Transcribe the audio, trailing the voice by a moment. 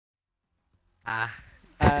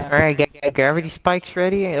Alright, get gravity spikes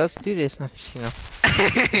ready. Hey, let's do this. You know.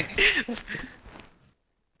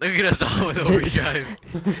 Look at us all with overdrive.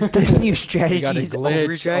 This new We strategy got a is glitch,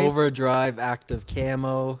 overdrive. overdrive, active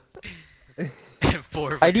camo.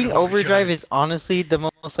 I think overdrive is honestly the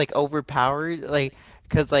most like overpowered, like,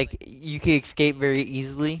 cause like you can escape very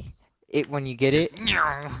easily when you get it.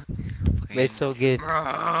 But it's so good.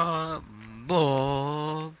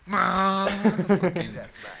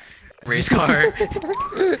 Race car.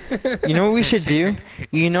 You know what we should do?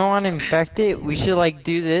 You know, on Infected, we should like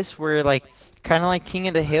do this where like kind of like King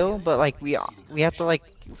of the Hill, but like we have to like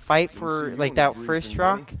fight for like that first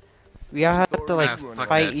rock. We all have to like fuck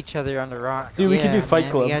fight that. each other on the rock. Dude, we yeah, could do Fight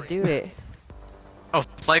man, Club. We gotta do it. Oh,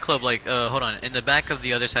 Fight Club, like, hold on. In the back of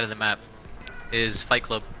the other side of the map is Fight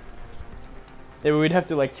Club. Yeah, but we'd have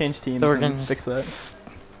to like change teams So we're and gonna- fix that.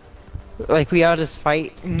 Like we all just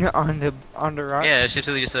fight on the rock. Yeah, it's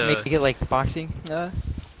literally just Make it like boxing.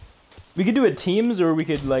 We could do it teams, or we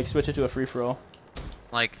could like switch it to a free for all.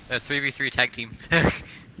 like a 3v3 tag team.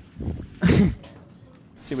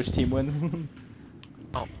 See which team wins.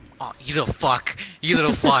 Oh, you little fuck. You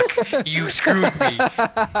little fuck. You screwed me.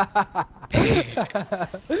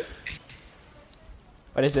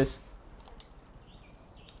 What is this?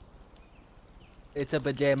 It's a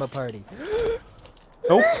pajama party.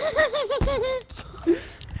 Oh,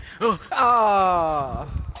 Oh, Ah!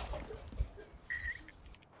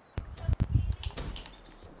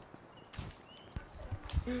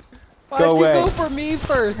 Why'd Go you away. go for me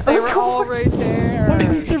first? They were all right how did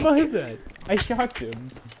he there. survive that? I shocked him.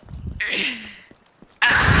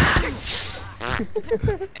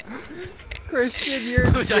 Christian, you're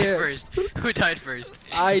who died dead. first? Who died first?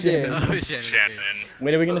 I did. Oh, Shannon. Shannon.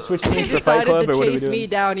 Wait, are we gonna switch He teams for Fight decided Club, to or what are we chase me doing?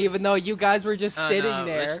 down even though you guys were just sitting No,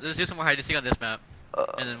 there. let's do some more hide and seek on this map.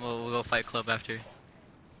 And then we'll go Fight Club after.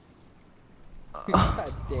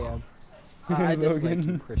 God damn. I dislike you,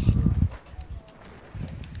 Logan. Christian.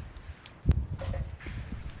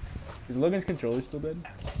 Is Logan's controller still dead?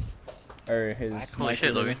 Or his? Holy mic shit,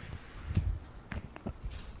 or Logan.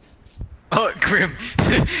 Oh, Grim.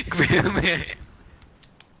 Grim. whatever?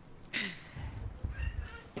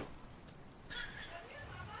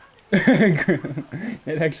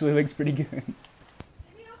 It actually looks pretty good.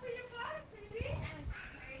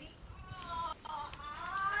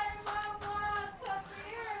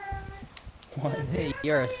 What? Hey,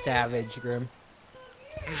 you're a savage, Grim.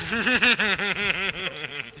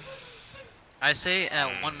 I say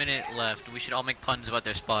at 1 minute left, we should all make puns about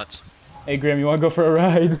their spots. Hey Graham, you wanna go for a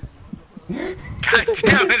ride? God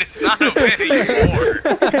damn it, it's not a anymore.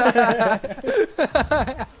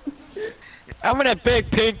 I'm in a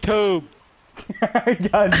big pink tube. God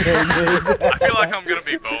damn it. I feel like I'm gonna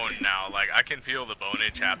be boned now. Like, I can feel the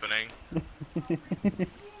bonage happening.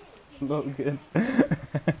 Logan.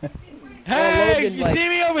 Hey, Logan, you like- see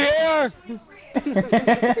me over here?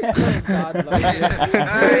 God, Logan.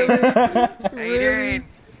 How you doing?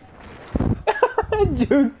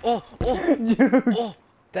 Juke. Oh, Juke. oh.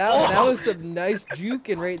 That was some nice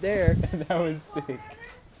juking right there. That was sick.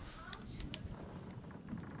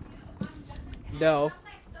 No.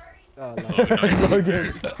 Oh, no.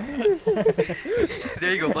 Logan.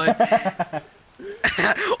 There you go, bud.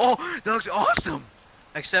 Oh, that looks awesome.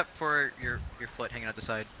 Except for your foot hanging out the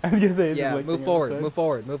side. I was gonna say, is it Yeah, like move singing forward, outside? move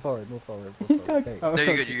forward, move forward, move forward, move He's forward. stuck. There Oh, There,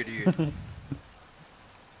 you're good, you're good, you're good.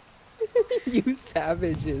 you You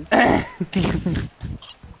savages. Maybe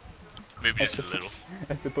just a little.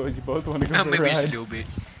 I suppose you both want to go for a Maybe just a ride. little bit.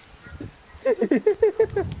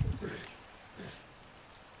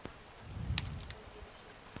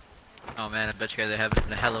 Oh man, I bet you guys are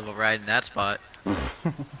having a hell of a ride in that spot.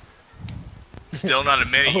 Still not a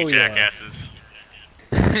minute, you Oh, yeah. jackasses.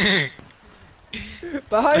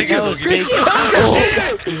 Behind Look you, at those Christian!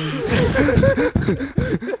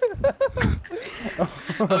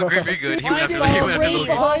 Oh, Grim, you're good. He went after, Behind he you, went after right Logan.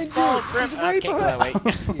 behind you! He's right Okay, behind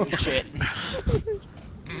wait. Shit.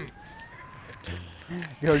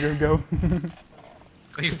 Go, go, go.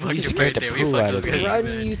 We fucked him scared right the there. We poo fucked out those of guys, Run,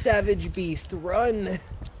 man. you savage beast, run!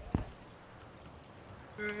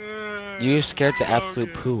 You scared the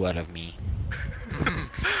absolute poo out of me.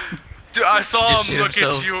 Dude, I saw Just him shoot look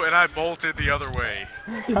himself. at you and I bolted the other way.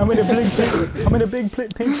 I'm in a big pink, I'm in a big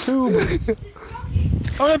pink tube.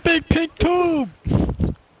 I'm in a big pink tube!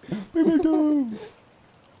 Big tube.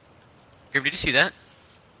 Grim, did you see that?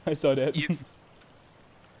 I saw that. You-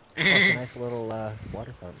 Oh, it's a nice little water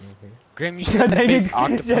fountain over here. Grim, you God see that dang big it,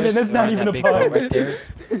 octopus Shannon, that's not around even that a big pun. boat right there?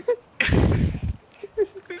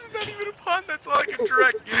 This is not even a pun, that's like a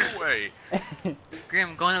direct giveaway.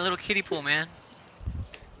 Grim, go in that little kiddie pool, man.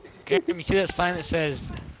 Grim, you see that sign that says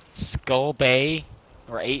Skull Bay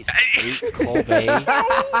or 8 Coal Bay.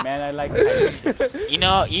 Man, I like that.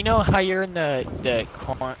 You know how you're in the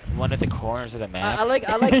one of the corners of the map. I like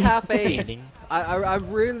cafes. Standing? I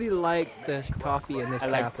really like the coffee in this I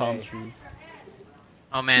like palm cafe. trees.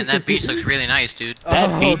 Oh man, that beach looks really nice, dude. That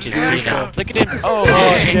Oh, beach is really God. nice. Look at him. Oh,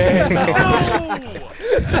 damn.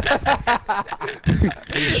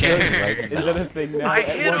 He's showing right Is that a thing now? I At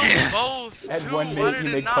hit one- them both. at too. one Why minute did you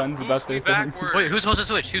it make not puns about boost me their thing. backwards? Wait, who's supposed to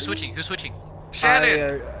switch? Who's switching? Who's switching?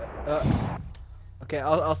 Shannon. Okay,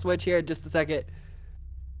 I'll switch here in just a second.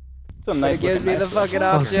 It's a But nice it gives me looking the map. fucking Oh,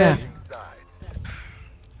 option. snap.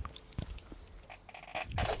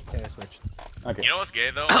 Okay, I switched. Okay. You know what's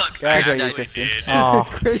gay though? Yeah, I I got you, actually Christian. did Oh.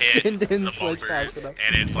 Christian hit didn't the switch fast bumpers, enough.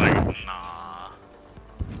 and it's like, nah.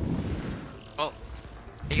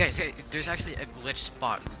 Hey guys, there's actually a glitch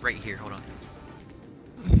spot right here. Hold on.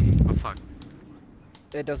 Oh fuck.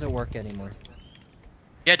 It doesn't work anymore.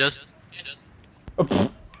 Yeah, it does. Oh,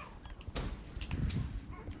 pfft.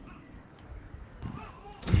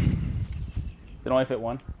 Did it only fit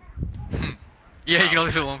one? Yeah, you can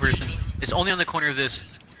only fit one person. It's only on the corner of this.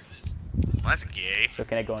 Well, that's gay. So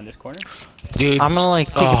can I go in this corner? Dude, I'm gonna like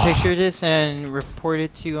take a Oh. picture of this and report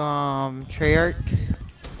it to Treyarch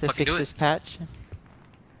to Fucking fix do it. this patch.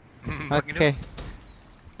 Fucking do it. Okay.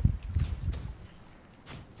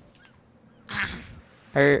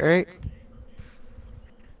 Alright.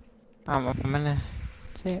 I'm gonna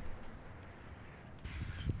say it.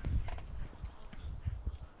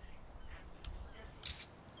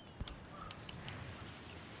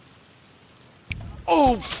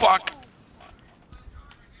 oh fuck.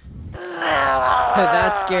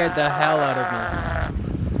 That scared the hell out of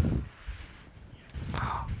me.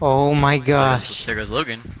 Oh my gosh. There goes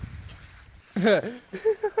Logan.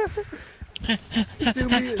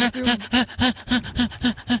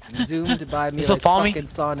 Zoomed by me You still like follow me? fucking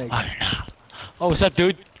Sonic. Oh, what's up,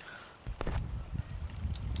 dude?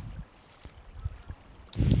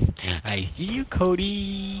 I see you,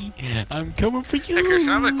 Cody. I'm coming for you. Hey, Christian,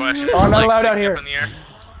 I have a question. Oh, I'm not Like, allowed sticking out here. up in the air.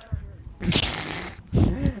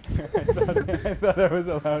 I thought I was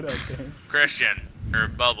allowed out there. Christian, or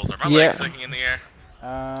Bubbles, are my Yeah. legs sticking in the air?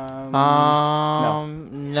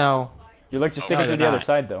 No. Your legs are Oh, sticking no, to they're the other not.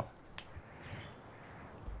 side though.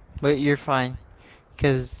 But you're fine.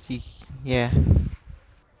 Cause yeah.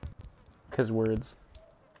 Cause words.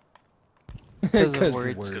 Because of 'Cause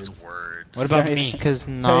words. words. Because words. What about Johnny- me? Because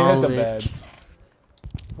Johnny, knowledge. that's a bad.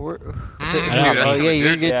 Wor- Dude, oh that's yeah,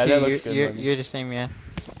 you're good Yeah, too. that looks good, You're Logan. you're the same, yeah.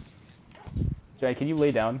 Johnny, can you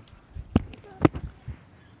lay down?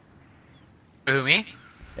 Who, me?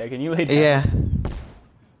 Yeah, can you lay down? Yeah.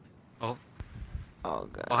 Oh. Oh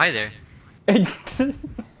god. Oh, hi there.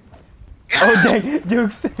 Oh dang,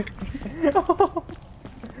 Dukes!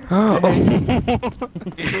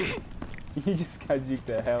 You just got juked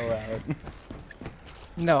the hell out.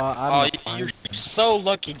 No, Oh, I'm fine. you're so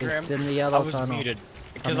lucky, Grim. It's in the I yellow was tunnel. muted.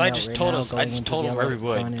 Because Coming I out just right told now, us, I going just into told the him where we yellow,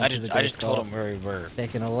 would. going I into just, the I just told disco. him where we were.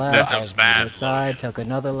 Taking a That left. sounds bad. Outside, took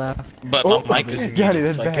another left. But Oh, my mic was muted, Johnny,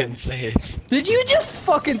 that's so I bad. couldn't say it. Did you just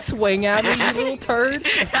fucking swing at me, you little turd?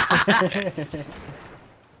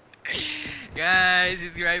 Guys,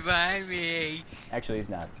 he's right behind me. Actually, he's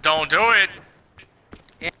not. Don't do it!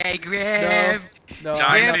 Hey, Graham. No,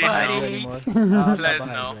 Johnny, I'm not behind you buddy. anymore. I'm not Please,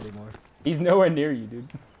 behind no. you anymore. He's nowhere near you, dude.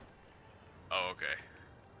 Oh, okay.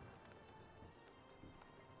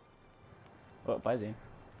 Oh, bye, Zane.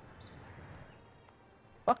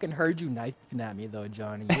 Fucking heard you knifing at me though,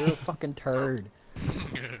 Johnny. You're a fucking turd.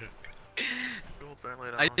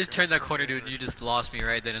 I just turned that corner, dude, and you just lost me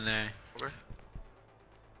right then and there.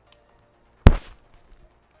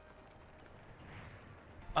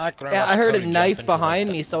 Yeah, I heard a knife behind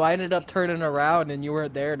me, so I ended up turning around and you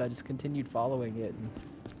weren't there, and I just continued following it and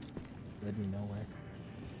led me nowhere.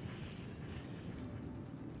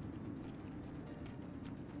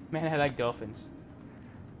 Man, I like dolphins.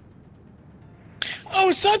 Oh,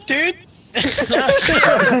 what's up, dude? Totally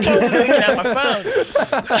looking at my phone.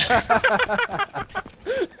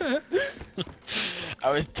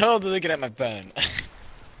 I was totally looking at my phone.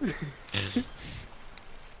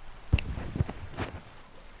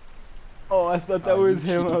 Oh, I thought that Oh, was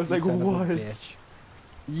you him. I was cheeky like, son of a what? bitch.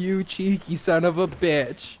 You cheeky son of a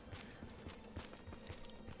bitch.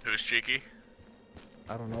 Who's cheeky?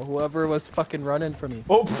 I don't know, whoever was fucking running from me.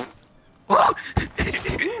 Oh, pfft.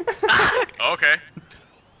 Okay.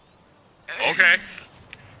 Okay.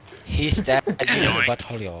 He stabbed me in the Yoink.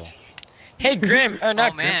 butthole. Hey, Grim, or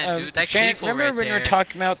not Oh, man, Grim, dude, that Shannon, cheetah remember right when we were there.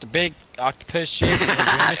 talking about the big octopus shit?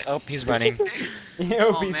 Oh, he's running. Yeah,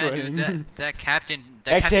 Oh he's man, running. dude, that captain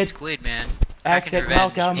Exit. squid, man. Kraken's Exit,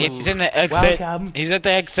 Revenge. welcome. Ooh. He's in the exit. Welcome. He's at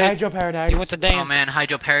the exit. Hydro Paradise. He went to dance. Oh man,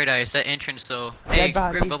 Hydro Paradise, that entrance though. Hey,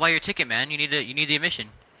 body. Griff, go buy your ticket, man. You need the admission.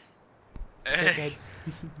 Tickets.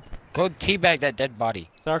 Go teabag that dead body.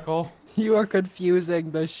 Circle. You are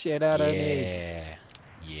confusing the shit out of me. Yeah.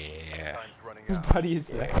 Yeah. Whose body is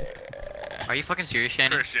that? Are you fucking serious,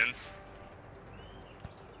 Shannon? Christians.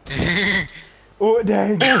 Oh,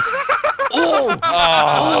 dang.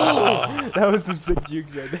 Oh! That was some sick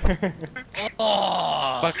jukes right there.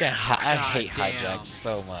 Oh! Fucking I hate damn. hijacks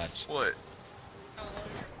so much. What?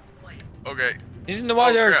 Okay. He's in the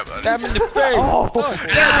water. crap, buddy. Stab him in the face. Oh,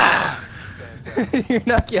 You're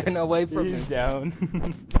not getting away from he's me. down.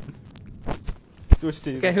 Switch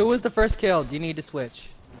teams. Okay, who was the first kill? Do you need to switch?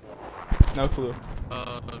 No clue.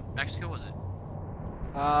 Mexico was it?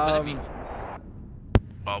 Was it me?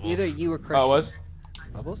 Bubbles. Either you or Christian. Oh, it was?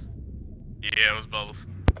 Bubbles? Yeah, it was Bubbles.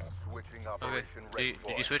 Okay.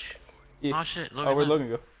 Did you switch? Yeah. Oh shit, Oh, where'd Logan. Logan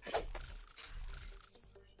go?